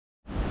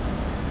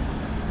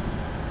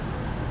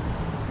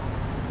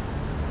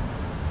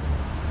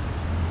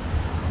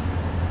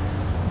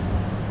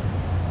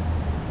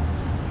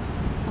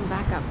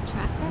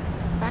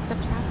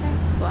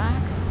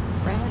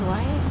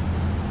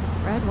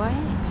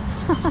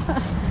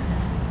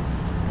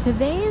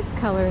Today's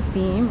color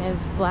theme is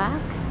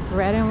black,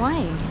 red, and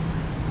white.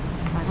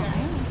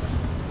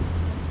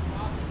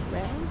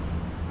 Red,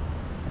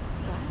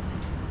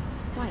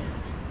 black,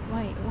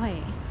 white, white,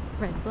 white,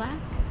 red, black,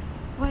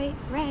 white,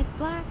 red,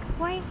 black,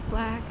 white,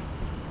 black,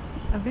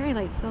 a very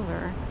light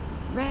silver,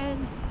 red,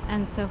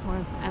 and so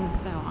forth and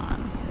so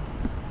on.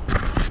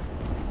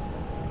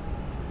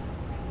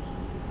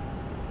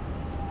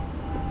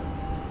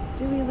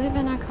 Do we live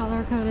in a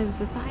color-coded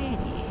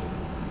society?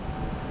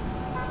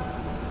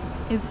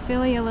 Is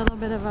Philly a little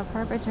bit of a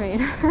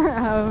perpetrator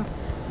of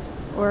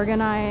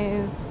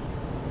organized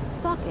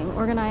stalking,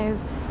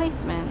 organized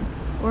placement,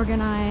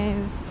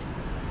 organized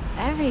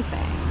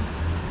everything?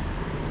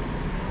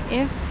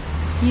 If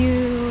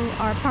you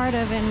are part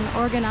of an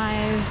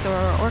organized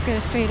or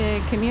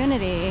orchestrated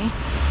community,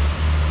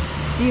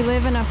 do you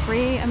live in a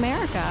free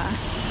America?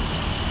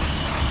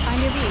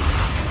 Find your beach.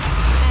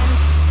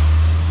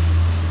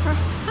 And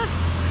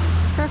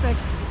perfect,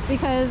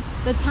 because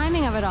the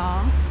timing of it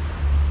all,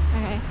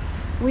 okay,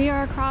 we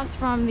are across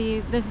from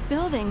this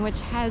building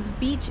which has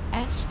beach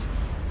etched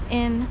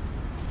in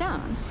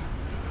stone.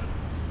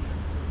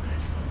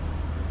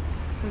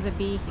 There's a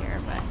bee here,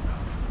 but,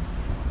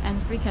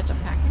 and 3 ketchup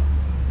packets.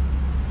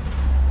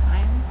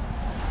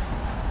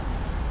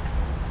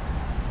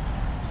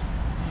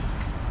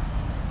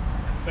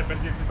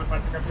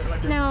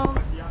 No,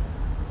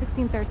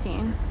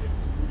 1613.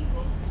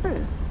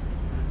 Spruce.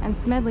 And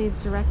Smedley's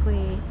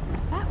directly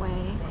that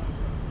way.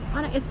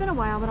 It's been a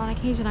while, but on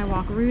occasion I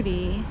walk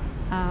Rudy,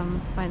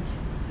 but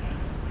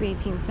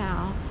 318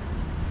 South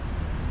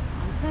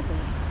on Smedley.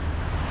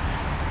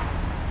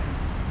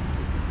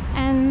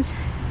 And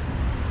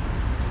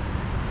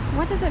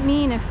what does it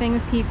mean if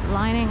things keep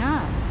lining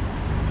up?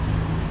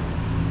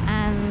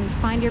 And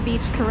Find Your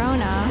Beach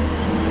Corona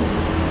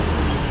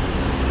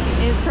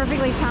is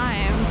perfectly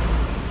timed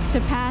to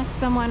pass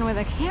someone with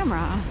a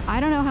camera. I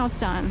don't know how it's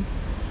done,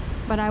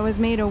 but I was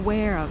made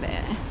aware of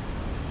it.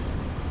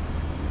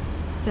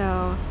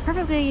 So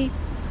perfectly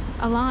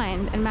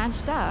aligned and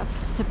matched up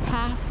to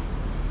pass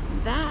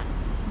that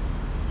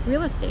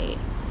real estate,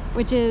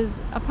 which is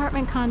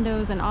apartment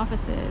condos and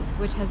offices,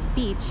 which has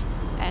beach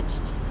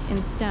etched in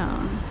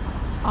stone,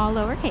 all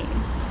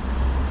lowercase.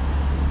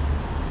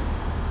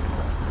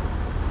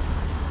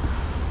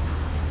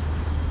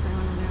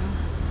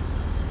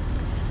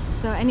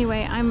 So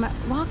anyway, I'm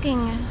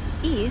walking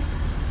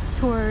east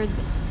towards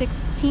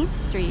 16th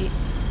Street,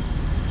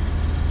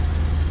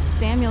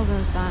 Samuels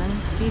and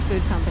Son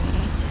Seafood Company,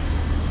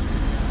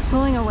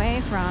 pulling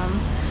away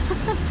from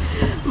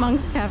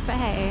Monk's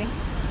Cafe,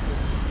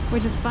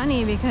 which is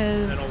funny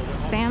because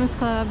Sam's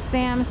Club,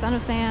 Sam, Son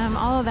of Sam,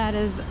 all of that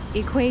is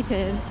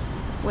equated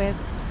with,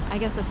 I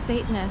guess, a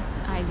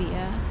Satanist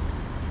idea.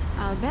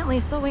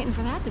 Bentley's still waiting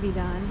for that to be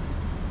done.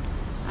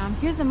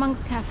 Here's the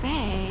Monk's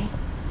Cafe.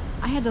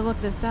 I had to look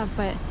this up,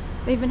 but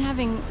they've been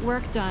having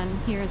work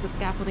done here as the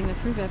scaffolding to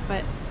prove it,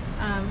 but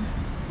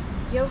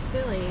Yo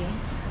Philly,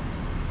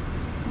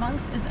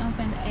 Monk's is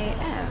open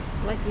AF.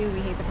 Like you, we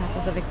hate the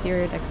process of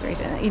exterior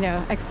dexteration, you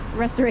know,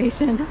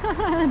 restoration,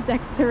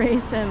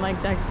 dexteration,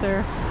 like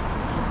Dexter,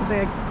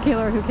 the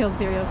killer who killed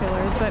serial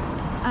killers, but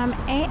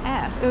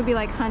AF, it would be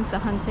like Hunt the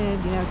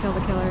Hunted, you know, Kill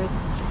the Killers.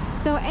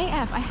 So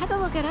AF, I had to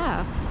look it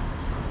up.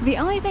 The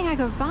only thing I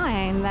could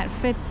find that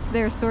fits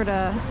their sort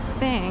of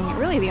thing,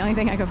 really the only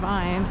thing I could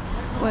find,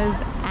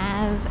 was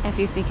as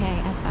F-U-C-K,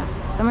 as fuck.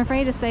 So I'm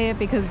afraid to say it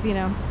because, you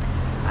know,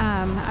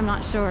 I'm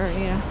not sure,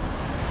 you know,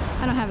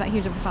 I don't have that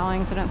huge of a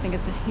following, so I don't think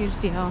it's a huge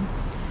deal.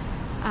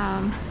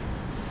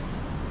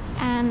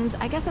 And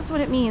I guess that's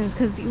what it means,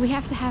 because we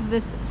have to have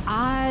this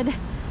odd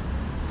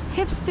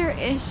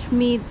hipster-ish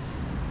meets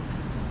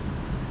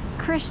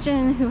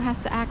Christian who has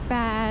to act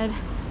bad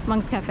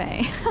Monk's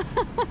Cafe.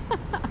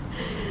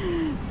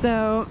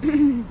 So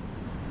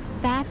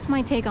that's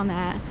my take on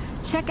that.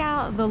 Check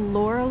out the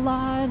Lore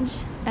Lodge,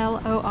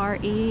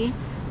 L-O-R-E.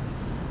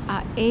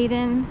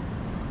 Aiden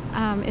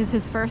is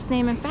his first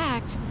name. In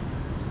fact,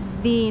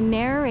 the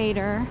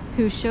narrator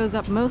who shows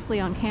up mostly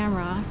on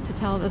camera to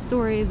tell the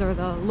stories, or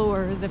the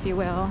lores, if you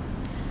will,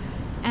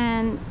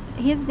 and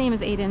his name is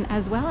Aiden,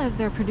 as well as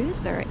their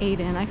producer,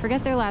 Aiden. I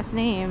forget their last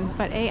names,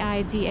 but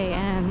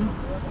A-I-D-A-N.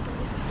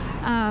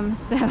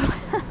 So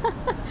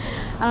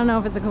I don't know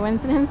if it's a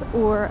coincidence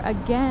or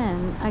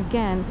again,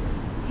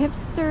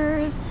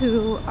 hipsters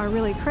who are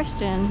really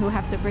Christian who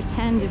have to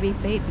pretend to be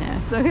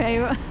Satanists, okay?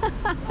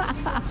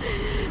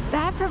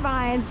 That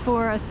provides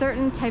for a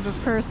certain type of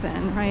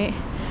person, right?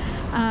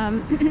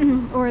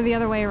 Or the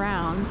other way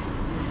around,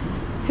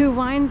 who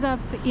winds up,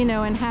 you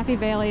know, in Happy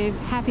Valley,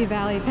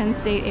 Penn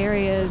State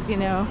areas, you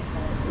know,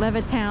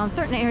 Levittown,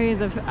 certain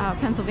areas of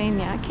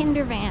Pennsylvania,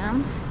 Kinder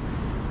Van,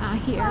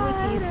 here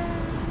with these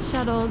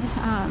shuttled,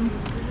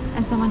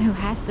 and someone who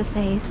has to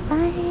say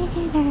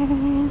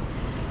spiders,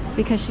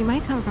 because she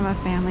might come from a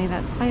family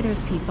that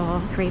spiders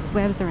people, creates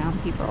webs around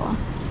people.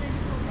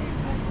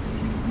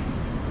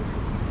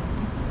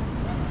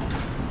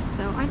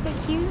 So aren't they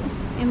cute?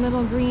 In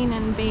little green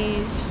and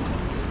beige.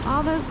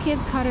 All those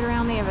kids carted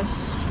around, they have a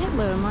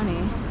shitload of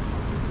money.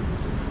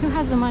 who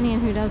has the money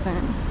and who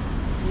doesn't.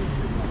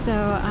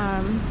 So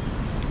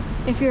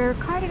if you're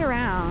carted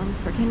around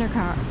for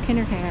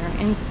kindercare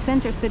in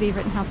Center City,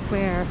 Rittenhouse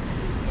Square,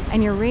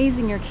 and you're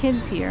raising your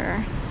kids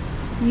here,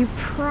 you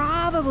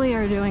probably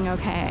are doing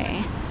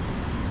okay.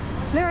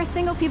 There are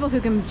single people who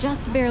can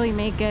just barely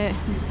make it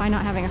by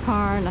not having a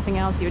car, nothing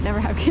else. You would never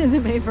have kids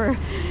and pay for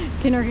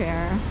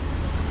kindercare.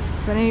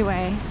 But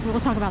anyway, we'll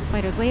talk about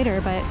spiders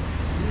later, but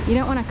you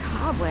don't want a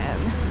cobweb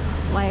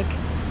like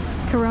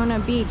Corona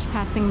Beach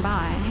passing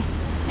by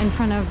in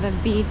front of the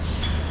beach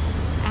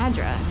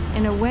address.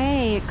 In a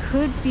way, it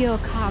could feel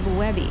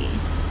cobwebby.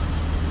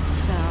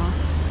 So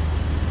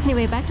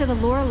anyway, back to the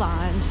Lore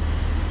Lodge.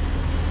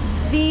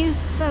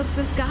 These folks,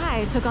 this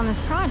guy took on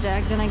this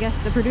project, and I guess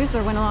the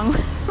producer went along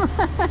with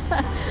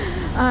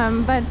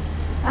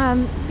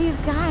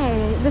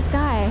this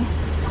guy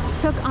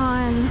took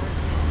on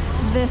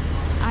this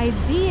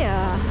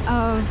idea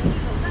of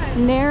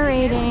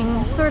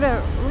narrating sort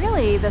of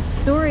really the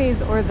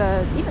stories, or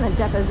even the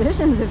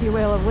depositions, if you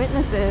will, of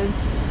witnesses,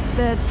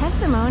 the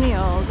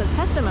testimonials, the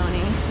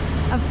testimony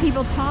of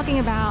people talking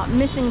about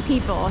missing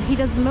people. He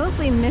does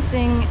mostly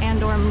missing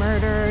and or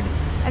murdered.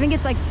 I think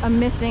it's like a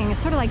missing, it's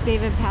sort of like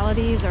David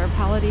Paulides or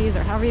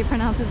however you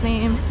pronounce his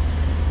name.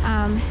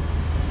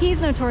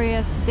 He's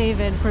notorious,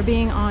 David, for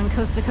being on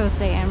Coast to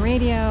Coast AM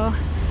radio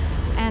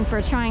and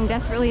for trying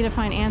desperately to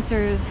find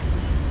answers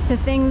to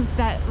things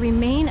that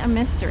remain a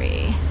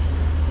mystery.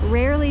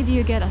 Rarely do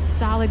you get a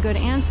solid, good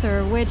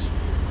answer, which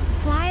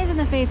flies in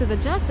the face of the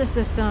justice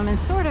system and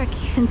sort of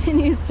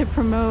continues to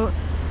promote,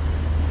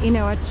 you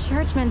know, a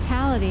church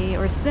mentality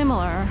or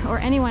similar, or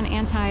anyone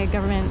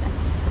anti-government.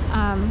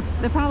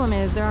 The problem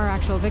is there are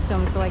actual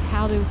victims, so like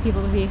how do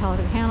people be held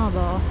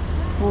accountable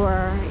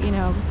for, you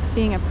know,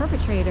 being a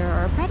perpetrator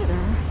or a predator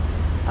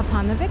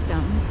upon the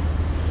victim?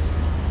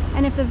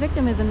 And if the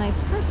victim is a nice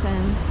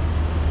person,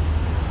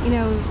 you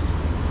know,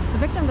 the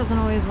victim doesn't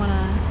always want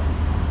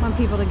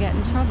people to get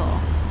in trouble.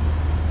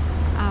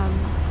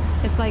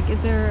 It's like,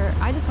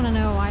 I just want to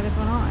know why this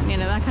went on, you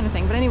know, that kind of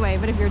thing. But anyway,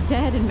 if you're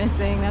dead and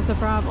missing, that's a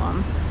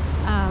problem.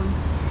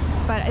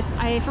 But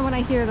from what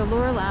I hear, the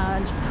Lore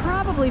Lodge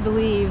probably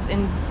believes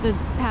in the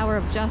power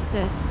of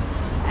justice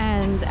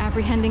and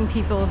apprehending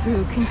people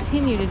who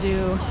continue to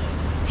do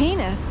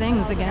heinous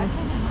things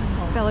against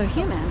fellow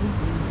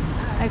humans.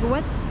 Like,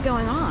 what's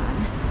going on?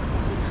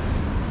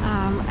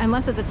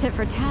 Unless it's a tit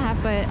for tat,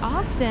 but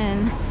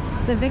often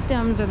the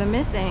victims or the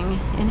missing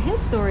in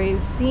his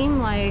stories seem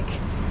like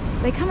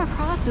they come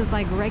across as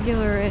like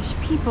regular-ish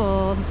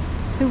people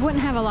who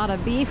wouldn't have a lot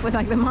of beef with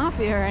like the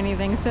mafia or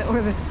anything, so,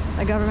 or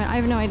the government. I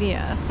have no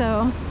idea.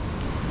 So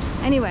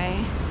anyway,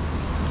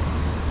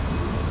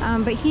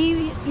 but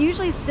he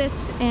usually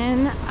sits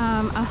in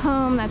a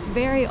home that's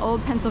very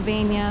old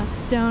Pennsylvania,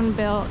 stone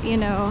built, you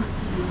know,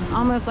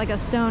 almost like a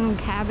stone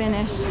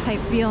cabin-ish type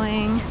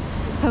feeling,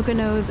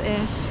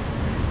 Poconos-ish.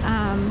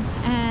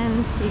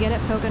 And you get it,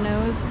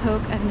 Poconos,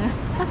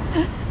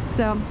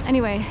 So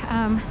anyway,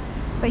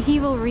 but he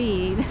will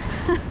read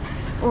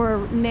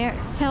or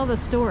tell the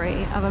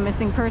story of a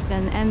missing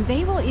person, and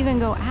they will even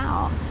go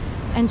out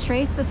and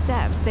trace the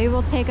steps. They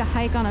will take a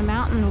hike on a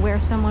mountain where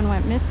someone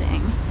went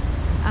missing.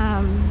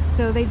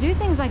 So they do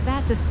things like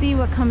that to see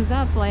what comes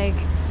up, like,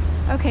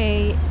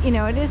 okay, you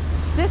know, this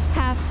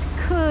path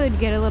could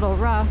get a little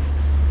rough,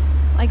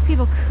 like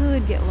people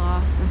could get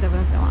lost and so on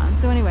and so on.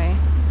 So anyway,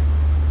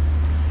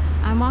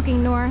 I'm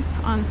walking north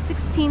on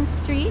 16th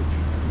Street,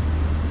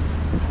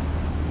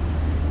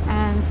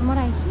 and from what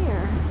I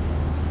hear,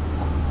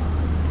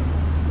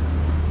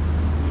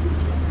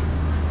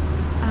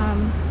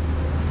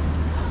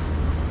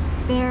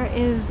 there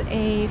is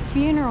a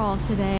funeral today.